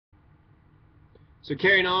So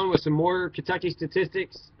carrying on with some more Kentucky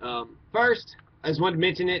statistics. First, I just wanted to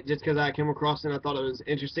mention it just because I came across it and I thought it was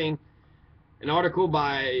interesting. An article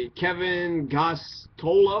by Kevin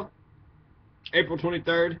Gosztola, April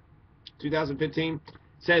 23rd, 2015,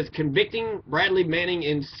 says convicting Bradley Manning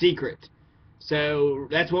in secret. So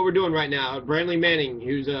that's what we're doing right now. Bradley Manning,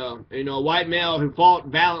 who's a white male who fought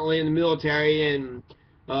valiantly in the military and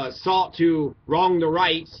sought to wrong the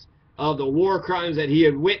rights of the war crimes that he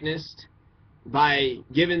had witnessed by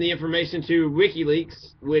giving the information to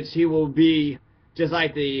WikiLeaks, which he will be, just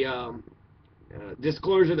like the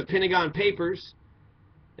disclosure of the Pentagon Papers,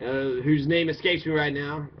 whose name escapes me right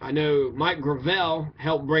now. I know Mike Gravel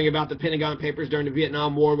helped bring about the Pentagon Papers during the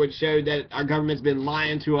Vietnam War, which showed that our government's been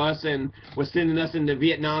lying to us and was sending us into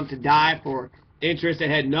Vietnam to die for interests that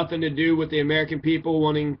had nothing to do with the American people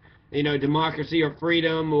wanting, democracy or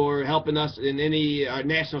freedom or helping us in any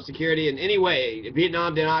national security in any way.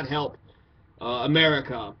 Vietnam did not help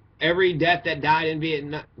America. Every death that died in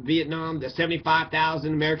Vietnam, the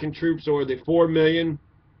 75,000 American troops or the 4 million,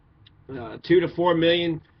 2 to 4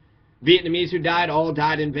 million Vietnamese who died, all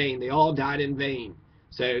died in vain. They all died in vain.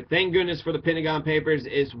 So thank goodness for the Pentagon Papers.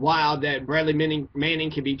 It's wild that Bradley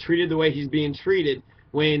Manning can be treated the way he's being treated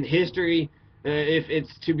when history, if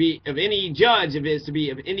it's to be of any judge, if it's to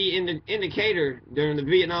be of any indicator during the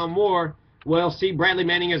Vietnam War, well, see Bradley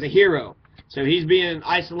Manning as a hero. So he's being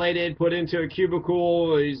isolated, put into a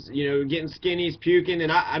cubicle, he's, getting skinny, he's puking,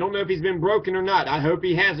 and I don't know if he's been broken or not. I hope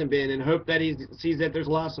he hasn't been, and hope that he sees that there's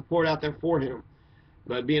a lot of support out there for him.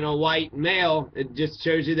 But being a white male, it just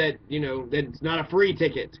shows you that, that it's not a free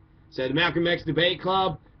ticket. So the Malcolm X Debate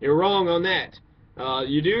Club, you're wrong on that.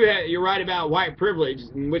 You're right about white privilege,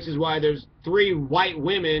 which is why there's 3 white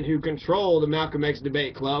women who control the Malcolm X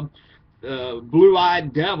Debate Club,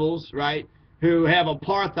 blue-eyed devils, right? Who have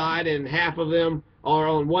apartheid, and half of them are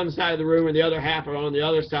on one side of the room and the other half are on the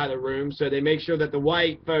other side of the room. So they make sure that the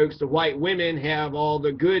white folks, the white women, have all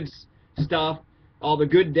the good stuff, all the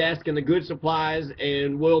good desks and the good supplies.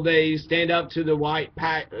 And will they stand up to the white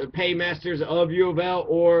paymasters of U of L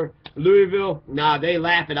or Louisville? Nah, they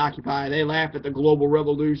laugh at Occupy. They laugh at the global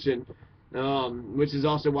revolution, which is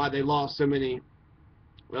also why they lost so many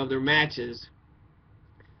of their matches.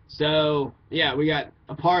 So, yeah, we got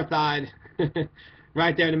apartheid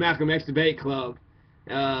right there in the Malcolm X Debate Club,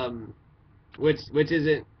 which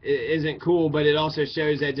isn't cool, but it also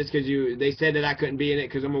shows that just because they said that I couldn't be in it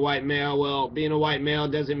because I'm a white male, well, being a white male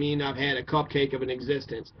doesn't mean I've had a cupcake of an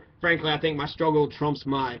existence. Frankly, I think my struggle trumps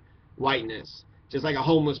my whiteness, just like a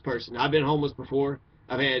homeless person. I've been homeless before.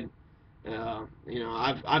 I've had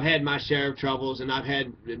I've had my share of troubles, and I've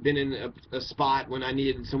been in a spot when I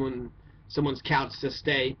needed someone's couch to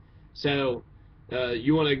stay. So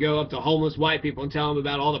you want to go up to homeless white people and tell them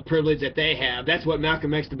about all the privilege that they have. That's what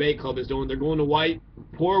Malcolm X Debate Club is doing. They're going to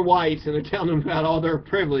poor whites, and they're telling them about all their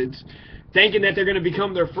privilege, thinking that they're going to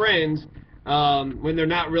become their friends, when they're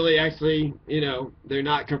not really actually, they're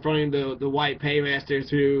not confronting the white paymasters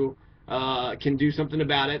who can do something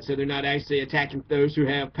about it. So they're not actually attacking those who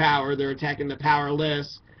have power. They're attacking the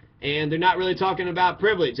powerless, and they're not really talking about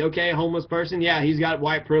privilege. Okay, a homeless person, yeah, he's got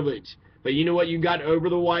white privilege. But you know what you got over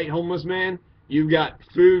the white homeless man? You've got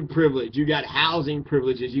food privilege, you got housing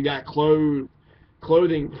privileges, you got clothing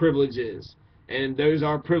privileges, and those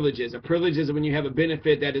are privileges. A privilege is when you have a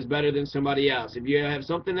benefit that is better than somebody else. If you have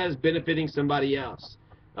something that is benefiting somebody else.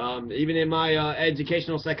 Even in my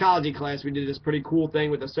educational psychology class, we did this pretty cool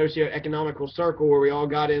thing with a socio-economical circle where we all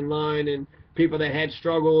got in line, and people that had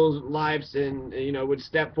struggles, lives, and would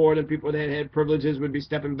step forward, and people that had privileges would be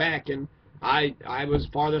stepping back, and I was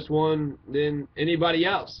farthest one than anybody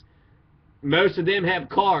else. Most of them have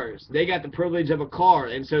cars. They got the privilege of a car.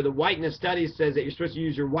 And so the whiteness studies says that you're supposed to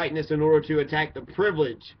use your whiteness in order to attack the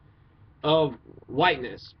privilege of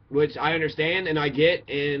whiteness, which I understand and I get,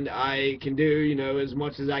 and I can do, as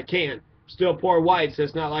much as I can. Still poor white, so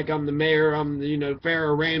it's not like I'm the mayor, I'm the,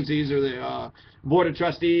 Farrah Ramsey's or the board of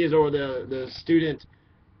trustees or the student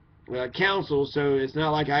council, so it's not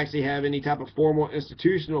like I actually have any type of formal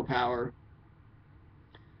institutional power.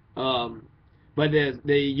 But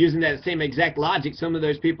they using that same exact logic, some of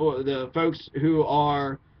those people, the folks who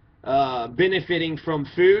are benefiting from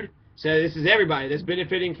food, so this is everybody that's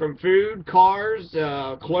benefiting from food, cars,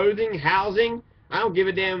 clothing, housing. I don't give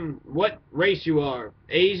a damn what race you are.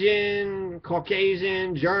 Asian,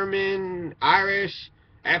 Caucasian, German, Irish,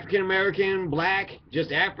 African American, black,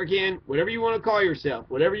 just African, whatever you want to call yourself,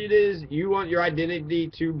 whatever it is you want your identity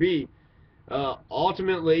to be.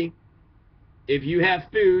 Ultimately, if you have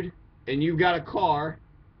food and you've got a car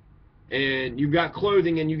and you've got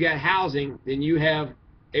clothing and you've got housing, then you have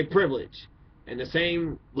a privilege. And the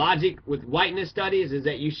same logic with whiteness studies is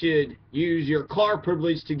that you should use your car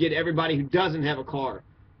privilege to get everybody who doesn't have a car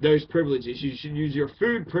those privileges. You should use your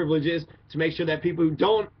food privileges to make sure that people who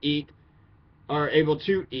don't eat are able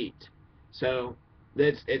to eat. So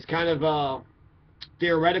it's kind of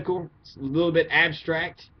theoretical. It's a little bit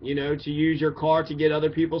abstract, you know, to use your car to get other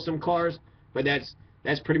people some cars, but that's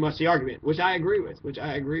pretty much the argument, which I agree with.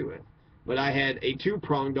 But I had a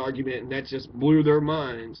two-pronged argument, and that just blew their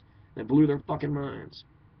minds. That blew their fucking minds.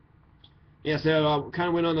 Yeah, so I kind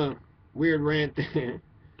of went on a weird rant there.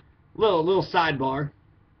 little sidebar.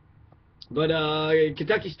 But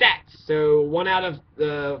Kentucky stats. So 1 out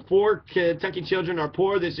of 4 Kentucky children are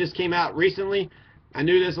poor. This just came out recently. I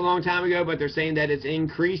knew this a long time ago, but they're saying that it's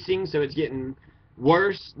increasing, so it's getting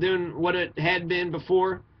worse than what it had been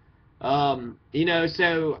before. You know,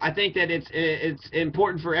 so I think that it's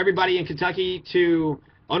important for everybody in Kentucky to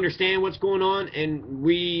understand what's going on, and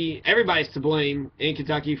everybody's to blame in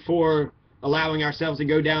Kentucky for allowing ourselves to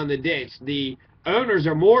go down the ditch. The owners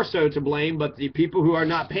are more so to blame, but the people who are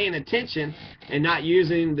not paying attention and not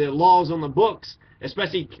using the laws on the books,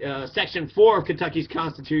 especially Section 4 of Kentucky's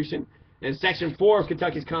Constitution, and Section 4 of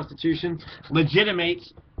Kentucky's Constitution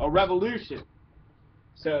legitimates a revolution.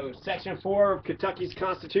 So Section 4 of Kentucky's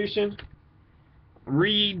Constitution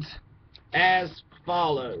reads as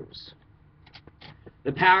follows.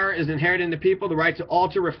 The power is inherent in the people, the right to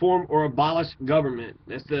alter, reform, or abolish government.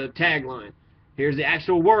 That's the tagline. Here's the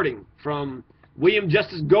actual wording from William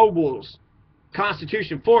Justice Goble's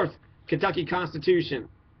Constitution, 4th Kentucky Constitution.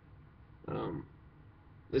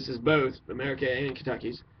 This is both America and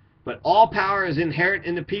Kentucky's. But all power is inherent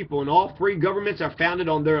in the people, and all free governments are founded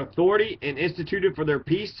on their authority and instituted for their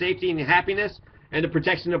peace, safety, and happiness, and the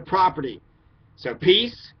protection of property. So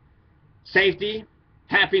peace, safety,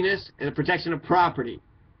 happiness, and the protection of property.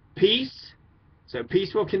 Peace, so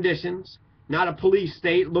peaceful conditions, not a police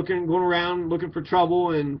state going around looking for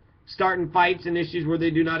trouble and starting fights and issues where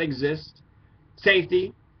they do not exist.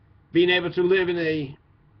 Safety, being able to live in a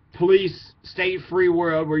police state-free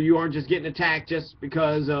world where you aren't just getting attacked just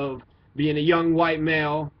because of being a young white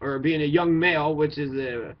male or being a young male, which is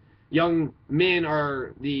young men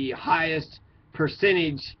are the highest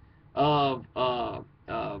percentage of are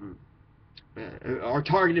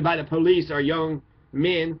targeted by the police are young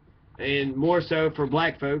men, and more so for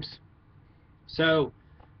black folks. So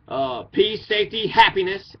peace, safety,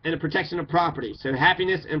 happiness, and the protection of property. So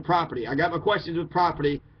happiness and property. I got my questions with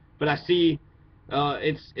property, but I see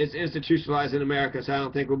it's institutionalized in America, so I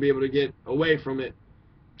don't think we'll be able to get away from it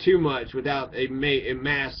too much without a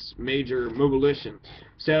mass major mobilization.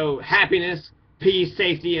 So happiness, peace,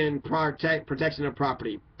 safety, and protection of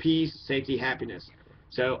property. Peace, safety, happiness.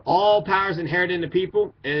 So all powers inherent in the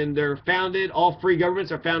people, and they're founded, all free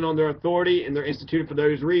governments are founded on their authority, and they're instituted for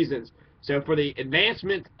those reasons. So for the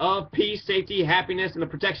advancement of peace, safety, happiness, and the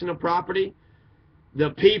protection of property,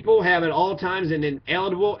 the people have at all times an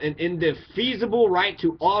inalienable and indefeasible right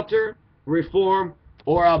to alter, reform,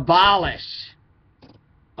 or abolish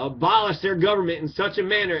their government in such a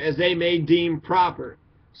manner as they may deem proper.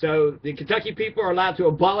 So the Kentucky people are allowed to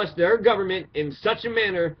abolish their government in such a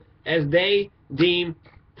manner as they deem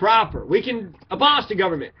proper. We can abolish the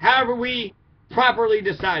government however we properly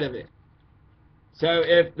decide of it. So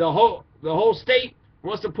if the whole state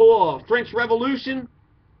wants to pull a French Revolution,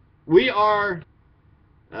 we are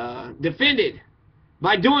defended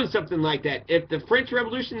by doing something like that. If the French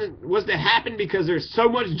Revolution was to happen because there's so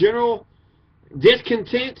much general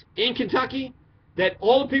discontent in Kentucky that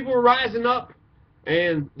all the people were rising up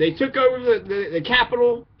and they took over the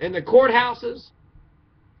Capitol and the courthouses,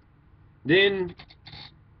 then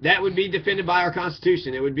that would be defended by our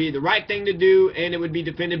Constitution. It would be the right thing to do, and it would be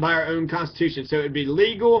defended by our own Constitution. So it would be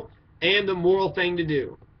legal and the moral thing to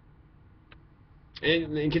do.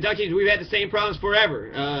 And in Kentucky, we've had the same problems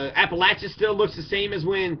forever. Appalachia still looks the same as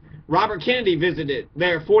when Robert Kennedy visited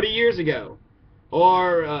there 40 years ago.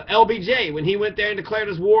 Or LBJ, when he went there and declared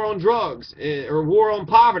his war on drugs, or war on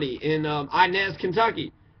poverty in Inez,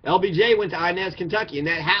 Kentucky. LBJ went to Inez, Kentucky, and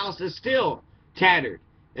that house is still tattered.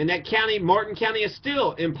 And that county, Martin County, is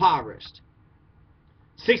still impoverished.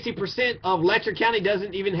 60% of Letcher County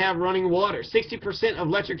doesn't even have running water. 60% of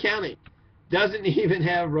Letcher County doesn't even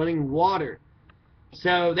have running water.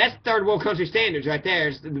 So that's third world country standards right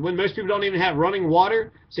there. When most people don't even have running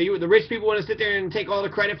water. So the rich people want to sit there and take all the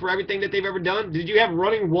credit for everything that they've ever done. Did you have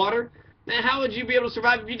running water? Now, how would you be able to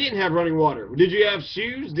survive if you didn't have running water? Did you have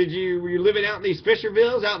shoes? Were you living out in these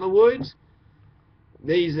Fishervilles, out in the woods?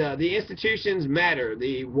 The institutions matter.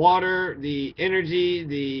 The water, the energy,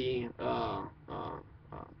 the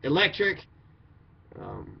electric,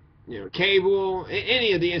 cable,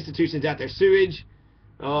 any of the institutions out there, sewage,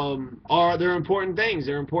 they're important things.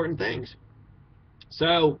 They're important things.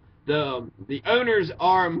 So the owners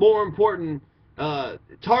are more important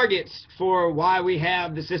targets for why we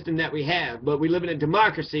have the system that we have. But we live in a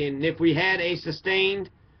democracy, and if we had a sustained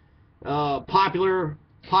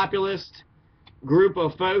populist group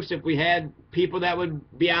of folks, if we had people that would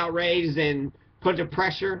be outraged and put the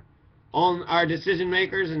pressure on our decision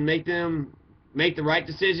makers and make them make the right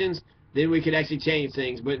decisions, then we could actually change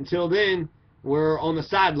things. But until then, we're on the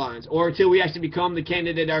sidelines, or until we actually become the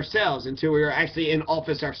candidate ourselves, until we are actually in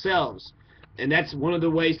office ourselves. And that's one of the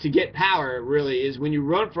ways to get power, really, is when you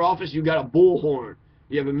run for office, you got a bullhorn,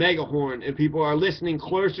 you have a megahorn, and people are listening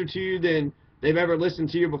closer to you than they've ever listened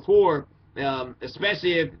to you before,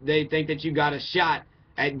 especially if they think that you got a shot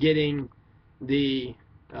at getting the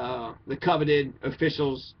coveted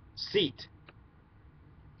official's seat.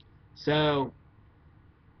 So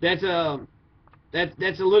that's a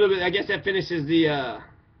little bit. I guess that finishes the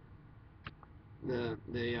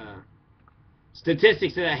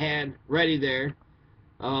statistics that I had ready there.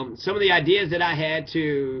 Some of the ideas that I had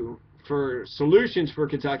for solutions for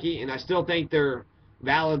Kentucky, and I still think they're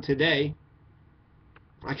valid today.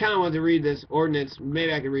 I kind of wanted to read this ordinance.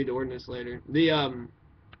 Maybe I can read the ordinance later. The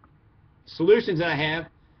solutions that I have: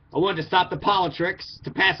 I wanted to stop the politics,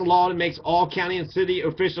 to pass a law that makes all county and city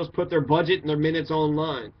officials put their budget and their minutes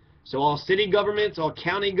online. So all city governments, all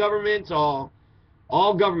county governments, all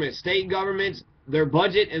governments, state governments, their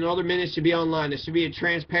budget and all their minutes should be online. It should be a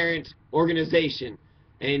transparent organization.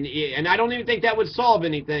 And I don't even think that would solve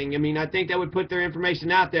anything. I mean, I think that would put their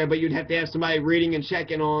information out there, but you'd have to have somebody reading and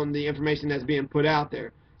checking on the information that's being put out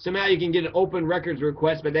there. Somehow you can get an open records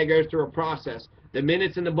request, but that goes through a process. The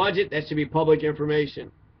minutes and the budget, that should be public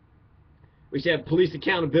information. We should have police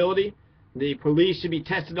accountability. The police should be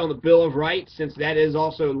tested on the Bill of Rights, since that is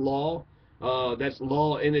also law. That's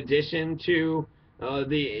law in addition to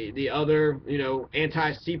the other,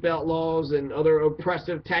 anti-seatbelt laws and other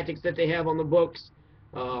oppressive tactics that they have on the books.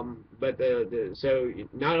 So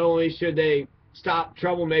not only should they stop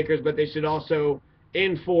troublemakers, but they should also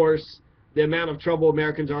enforce the amount of trouble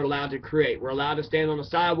Americans are allowed to create. We're allowed to stand on the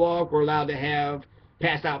sidewalk. We're allowed to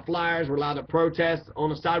pass out flyers. We're allowed to protest on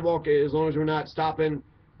the sidewalk as long as we're not stopping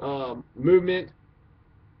movement.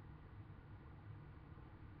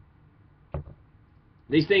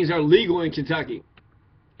 These things are legal in Kentucky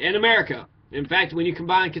and America. In fact, when you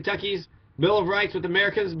combine Kentucky's Bill of Rights with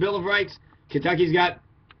America's Bill of Rights, Kentucky's got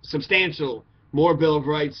substantial more Bill of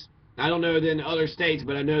Rights, I don't know, than other states,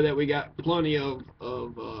 but I know that we got plenty of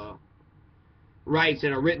rights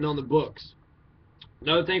that are written on the books.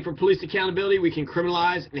 Another thing for police accountability, we can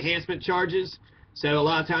criminalize enhancement charges. So a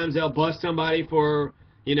lot of times they'll bust somebody for,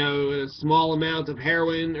 a small amount of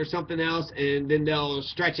heroin or something else, and then they'll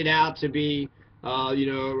stretch it out to be,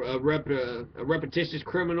 a repetitious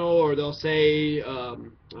criminal, or they'll say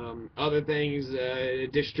other things,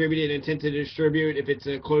 distributed, intent to distribute, if it's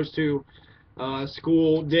close to a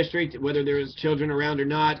school district, whether there's children around or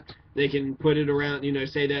not, they can put it around,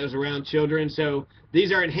 say that it was around children. So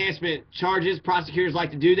these are enhancement charges. Prosecutors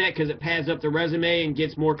like to do that because it pads up the resume and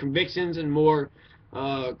gets more convictions and more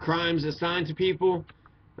crimes assigned to people.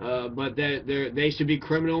 But they should be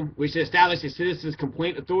criminal. We should establish a Citizens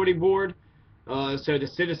Complaint Authority Board. So the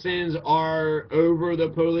citizens are over the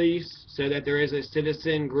police, so that there is a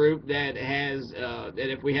citizen group that has, that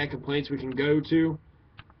if we had complaints we can go to.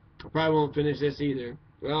 I probably won't finish this either.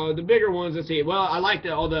 Well, the bigger ones, let's see. Well, I like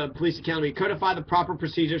all the police accountability. Codify the proper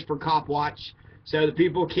procedures for cop watch, so that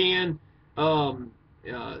people can have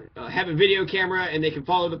a video camera and they can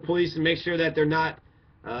follow the police and make sure that they're not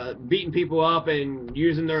beating people up and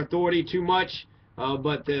using their authority too much.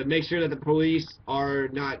 But to make sure that the police are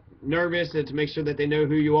not nervous, and to make sure that they know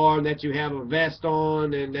who you are, and that you have a vest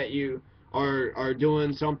on, and that you are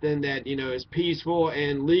doing something that is peaceful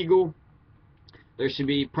and legal. There should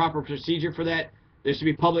be proper procedure for that. There should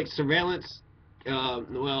be public surveillance.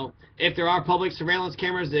 Well, if there are public surveillance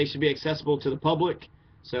cameras, they should be accessible to the public.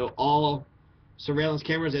 So all surveillance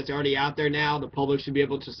cameras that's already out there now, the public should be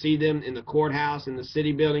able to see them in the courthouse, in the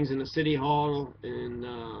city buildings, in the city hall, in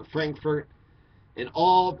Frankfort. And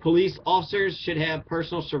all police officers should have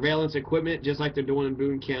personal surveillance equipment, just like they're doing in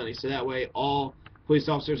Boone County. So that way all police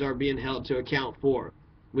officers are being held to account for.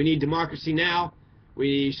 We need democracy now.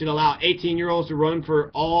 We should allow 18-year-olds to run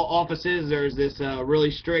for all offices. There's this really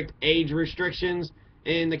strict age restrictions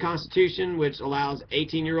in the Constitution, which allows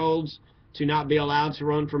 18-year-olds to not be allowed to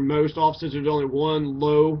run for most offices. There's only one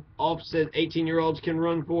low office that 18-year-olds can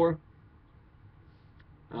run for,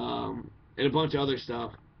 and a bunch of other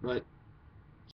stuff. But